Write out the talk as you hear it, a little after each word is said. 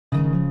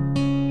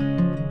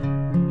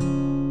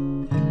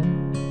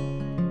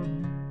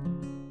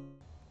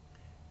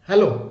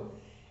Hello.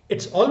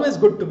 It's always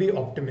good to be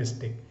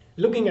optimistic,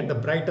 looking at the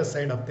brighter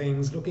side of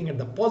things, looking at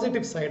the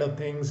positive side of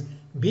things,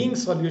 being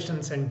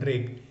solution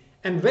centric.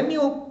 And when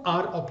you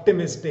are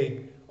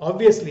optimistic,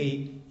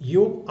 obviously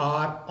you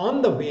are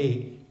on the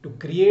way to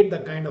create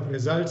the kind of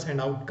results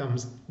and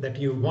outcomes that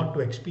you want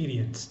to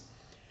experience.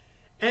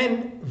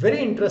 And very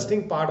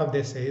interesting part of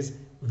this is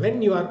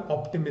when you are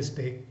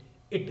optimistic,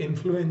 it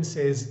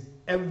influences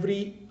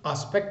every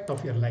aspect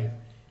of your life,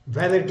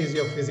 whether it is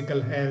your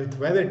physical health,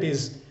 whether it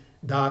is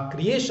the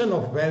creation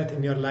of wealth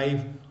in your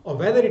life, or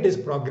whether it is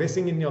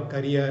progressing in your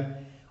career.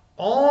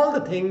 All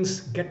the things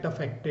get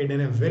affected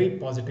in a very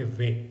positive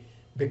way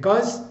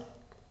because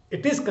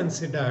it is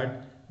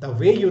considered the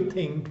way you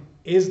think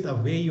is the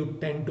way you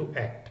tend to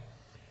act.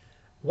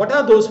 What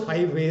are those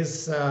 5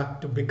 ways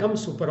to become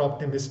super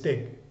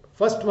optimistic?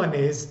 First one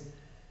is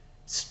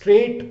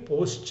straight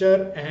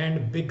posture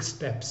and big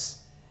steps.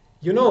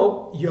 You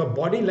know, your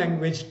body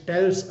language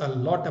tells a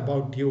lot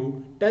about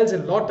you, tells a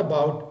lot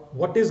about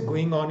what is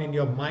going on in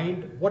your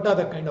mind, what are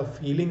the kind of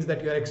feelings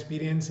that you are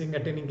experiencing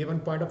at any given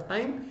point of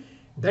time.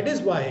 That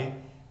is why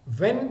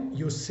when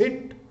you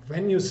sit,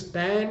 when you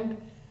stand,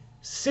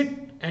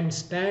 sit and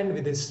stand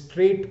with a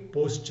straight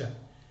posture.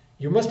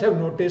 You must have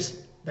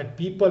noticed that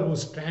people who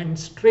stand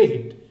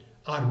straight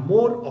are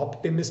more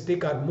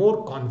optimistic, are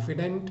more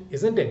confident,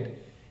 isn't it?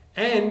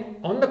 And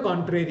on the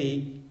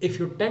contrary, if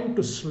you tend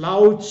to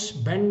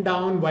slouch, bend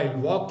down while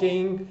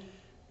walking,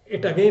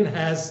 it again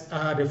has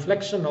a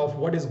reflection of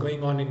what is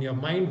going on in your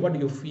mind, what do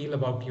you feel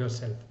about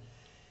yourself.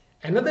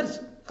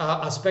 Another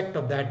aspect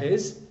of that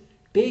is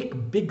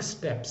take big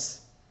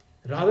steps.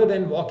 Rather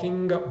than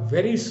walking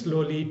very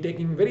slowly,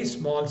 taking very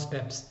small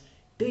steps,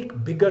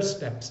 take bigger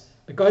steps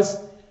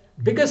because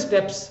bigger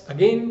steps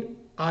again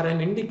are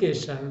an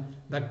indication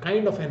the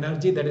kind of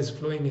energy that is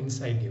flowing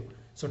inside you.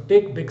 So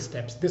take big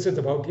steps. This is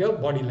about your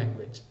body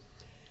language.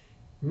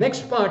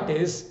 Next part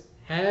is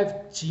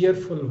have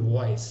cheerful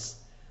voice.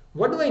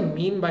 What do I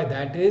mean by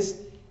that is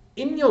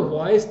in your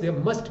voice there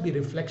must be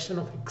reflection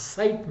of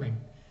excitement.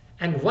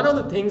 And one of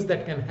the things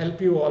that can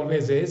help you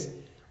always is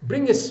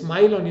bring a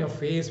smile on your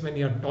face when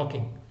you're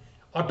talking.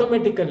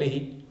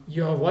 Automatically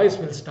your voice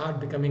will start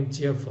becoming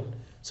cheerful.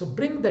 So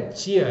bring that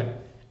cheer,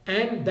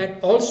 and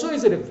that also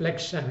is a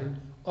reflection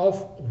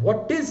of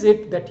what is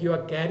it that you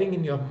are carrying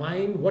in your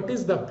mind, what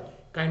is the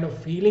kind of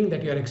feeling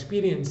that you are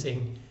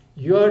experiencing.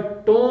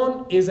 Your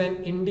tone is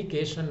an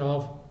indication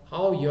of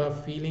how you are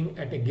feeling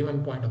at a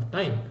given point of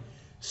time.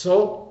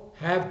 So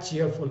have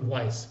cheerful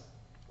voice.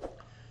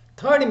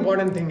 Third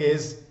important thing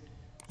is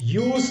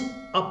use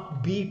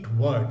upbeat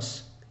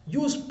words.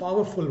 Use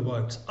powerful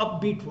words,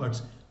 upbeat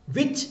words,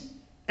 which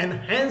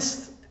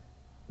enhance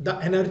the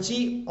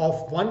energy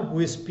of one who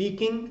is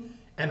speaking,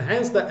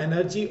 enhance the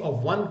energy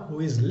of one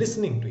who is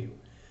listening to you.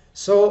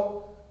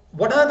 So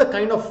what are the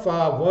kind of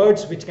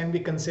words which can be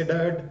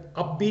considered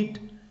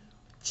upbeat?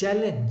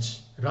 Challenge.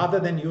 Rather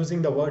than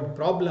using the word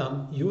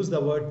problem, use the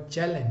word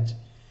challenge.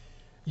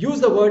 Use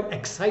the word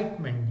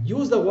excitement.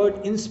 Use the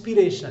word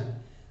inspiration.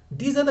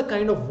 These are the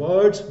kind of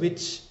words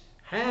which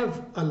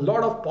have a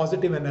lot of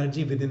positive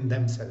energy within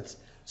themselves.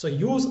 So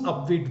use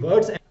upbeat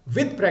words. And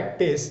with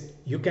practice,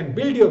 you can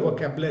build your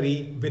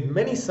vocabulary with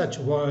many such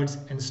words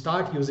and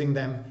start using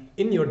them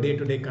in your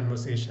day-to-day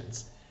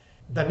conversations.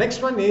 The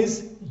next one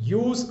is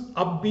use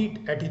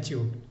upbeat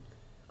attitude.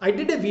 I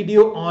did a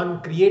video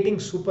on creating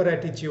super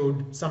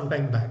attitude some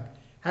time back.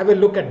 Have a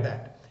look at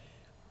that.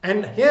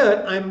 And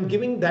here I'm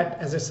giving that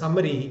as a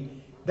summary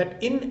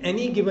that in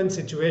any given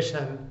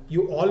situation,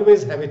 you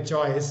always have a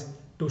choice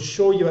to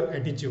show your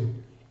attitude.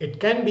 It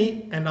can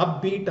be an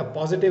upbeat, a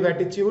positive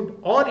attitude,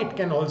 or it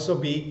can also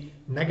be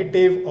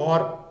negative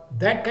or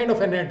that kind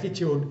of an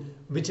attitude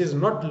which is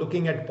not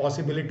looking at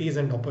possibilities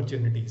and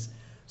opportunities.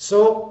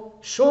 So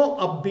show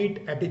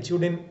upbeat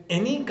attitude in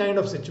any kind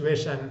of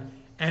situation,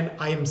 and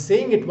I am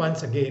saying it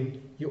once again,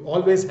 you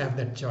always have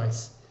that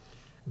choice.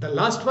 The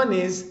last one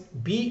is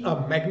be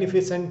a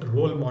magnificent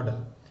role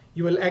model.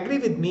 You will agree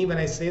with me when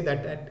I say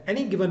that at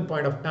any given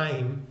point of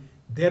time,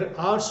 there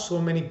are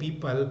so many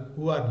people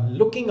who are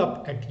looking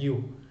up at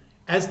you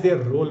as their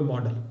role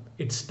model.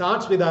 It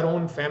starts with our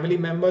own family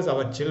members,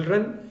 our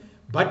children,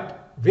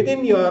 but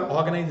within your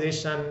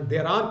organization,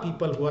 there are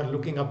people who are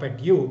looking up at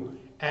you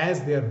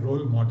as their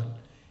role model.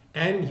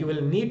 And you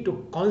will need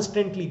to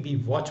constantly be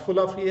watchful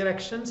of your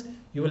actions.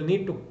 You will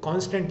need to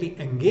constantly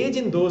engage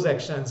in those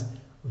actions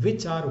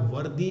which are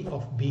worthy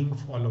of being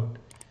followed.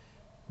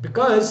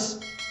 Because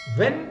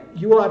when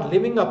you are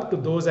living up to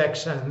those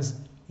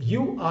actions,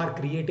 you are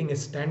creating a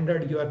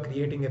standard, you are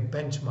creating a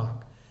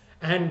benchmark.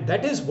 And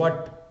that is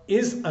what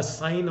is a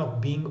sign of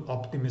being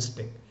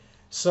optimistic.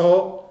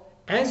 So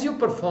as you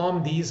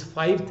perform these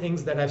 5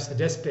 things that I've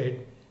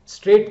suggested,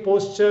 straight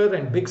posture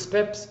and big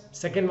steps.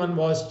 Second one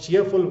was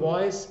cheerful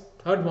voice.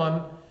 Third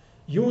one,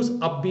 use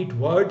upbeat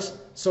words.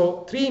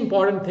 So 3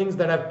 important things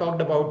that I've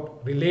talked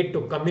about relate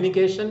to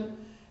communication.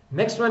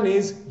 Next one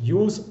is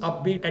use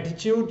upbeat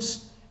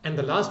attitudes. And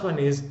the last one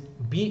is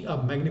be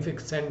a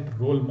magnificent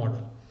role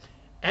model.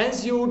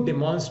 As you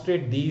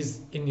demonstrate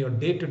these in your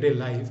day-to-day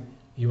life,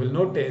 you will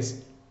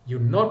notice you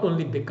not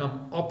only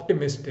become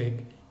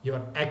optimistic,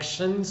 your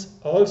actions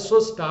also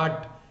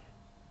start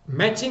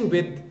matching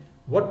with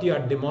what you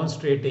are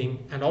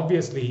demonstrating, and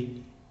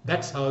obviously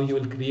that's how you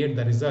will create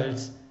the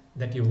results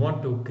that you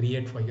want to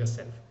create for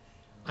yourself.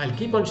 I'll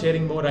keep on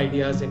sharing more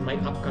ideas in my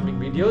upcoming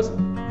videos.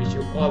 Wish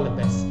you all the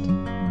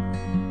best.